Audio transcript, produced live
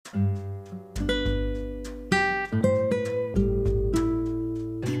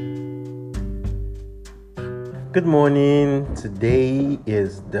Good morning. Today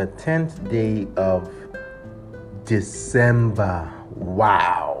is the 10th day of December.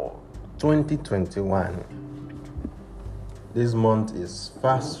 Wow. 2021. This month is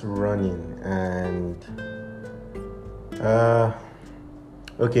fast running and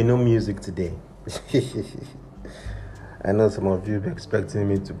okay, no music today. I know some of you be expecting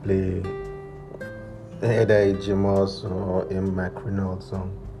me to play either a Jemos or a McReynolds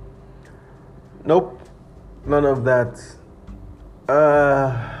song. Nope. None of that.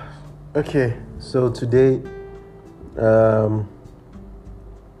 Okay. So today, I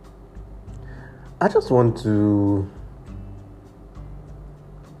just want to.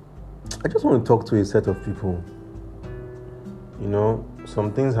 I just want to talk to a set of people.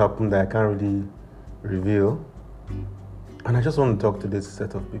 Some things happen that I can't really reveal, and I just want to talk to this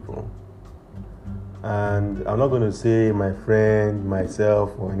set of people. And I'm not going to say my friend,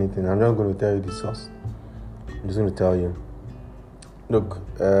 myself, or anything. I'm not going to tell you the source. I'm just going to tell you. Look,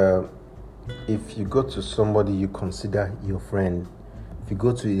 if you go to somebody you consider your friend, if you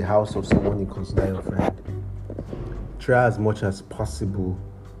go to the house of someone you consider your friend, try as much as possible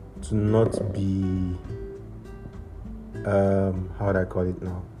to not be, how would I call it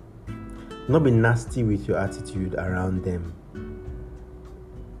now? Not be nasty with your attitude around them.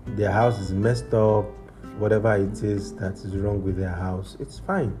 Their house is messed up, whatever it is that is wrong with their house, it's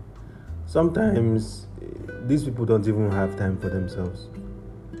fine. Sometimes these people don't even have time for themselves,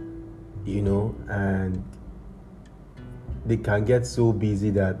 and they can get so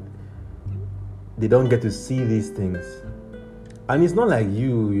busy that they don't get to see these things. And it's not like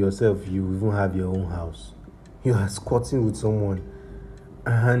you yourself, you even have your own house. You are squatting with someone,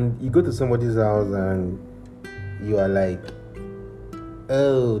 and you go to somebody's house and you are like,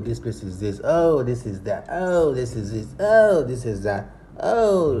 oh, this place is this, oh, this is that, oh, this is this, oh, this is that,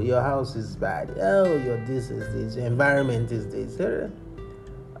 oh, your house is bad, oh, your this is this, your environment is this.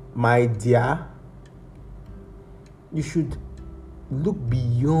 My dear, you should look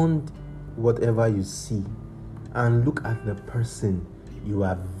beyond whatever you see and look at the person you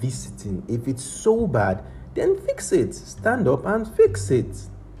are visiting. If it's so bad, then fix it. Stand up and fix it.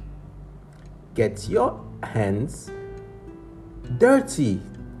 Get your hands dirty,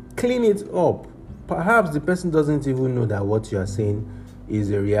 clean it up. Perhaps the person doesn't even know that what you are saying is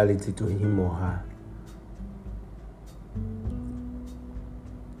a reality to him or her.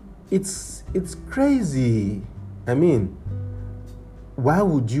 It's crazy. I mean, why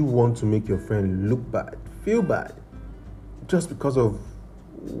would you want to make your friend look bad, feel bad, just because of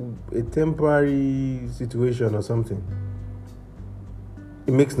a temporary situation or something?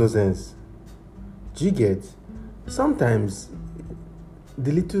 It makes no sense. Do you get? Sometimes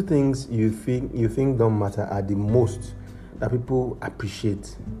the little things you think don't matter are the most that people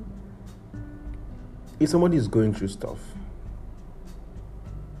appreciate. If somebody is going through stuff,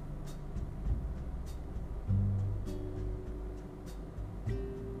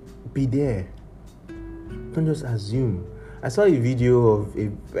 be there. Don't just assume. I saw a video of a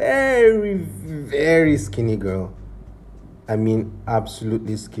very, very skinny girl. I mean,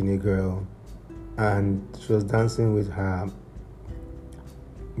 absolutely skinny girl. And she was dancing with her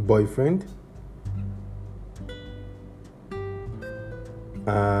boyfriend.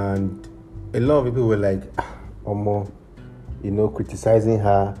 And a lot of people were like, Omo, criticizing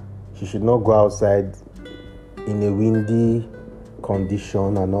her. She should not go outside in a windy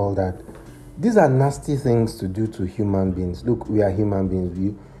condition and all that. These are nasty things to do to human beings. Look, we are human beings.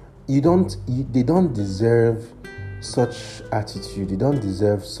 They don't deserve such attitude. They don't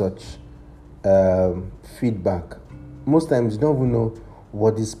deserve such feedback. Most times, you don't even know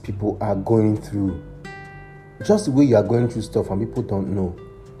what these people are going through. Just the way you are going through stuff, and people don't know.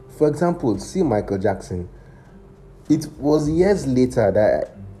 For example, see Michael Jackson. It was years later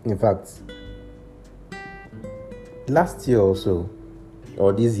that, in fact, last year or so,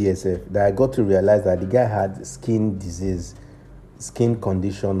 or this year, that I got to realize that the guy had skin disease, skin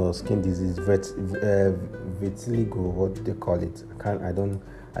condition or skin disease, vitiligo, what do they call it? I don't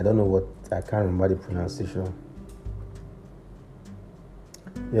know I can't remember the pronunciation.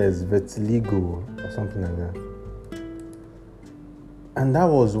 Yes, vitiligo or something like that. And that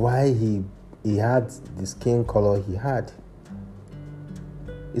was why he had the skin color he had.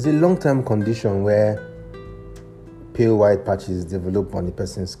 It's a long-term condition where pale white patches develop on the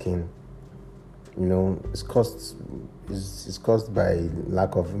person's skin. It's caused by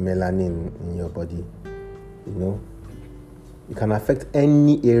lack of melanin in your body. It can affect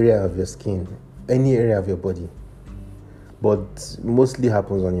any area of your skin, any area of your body, but mostly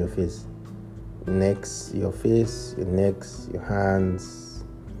happens on your face. Your face, your necks, your hands,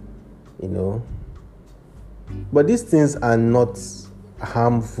 But these things are not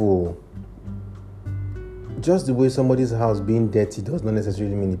harmful. Just the way somebody's house being dirty does not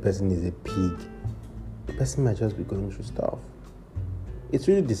necessarily mean the person is a pig. The person might just be going through stuff. It's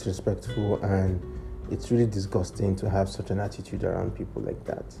really disrespectful and it's really disgusting to have such an attitude around people like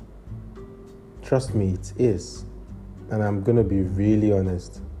that. Trust me, it is. And I'm going to be really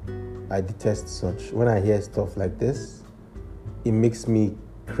honest. I detest such. When I hear stuff like this, it makes me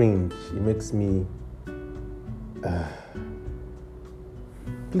cringe. It makes me...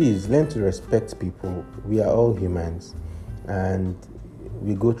 Please learn to respect people. We are all humans and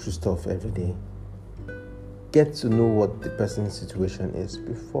we go through stuff every day. Get to know what the person's situation is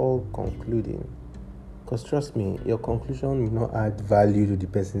before concluding. Because trust me, your conclusion will not add value to the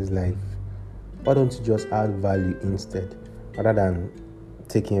person's life. Why don't you just add value instead, rather than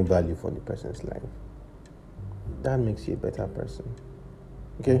taking value from the person's life? That makes you a better person.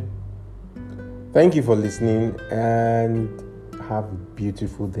 Okay? Thank you for listening and have a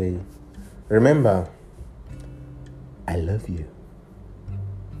beautiful day. Remember, I love you.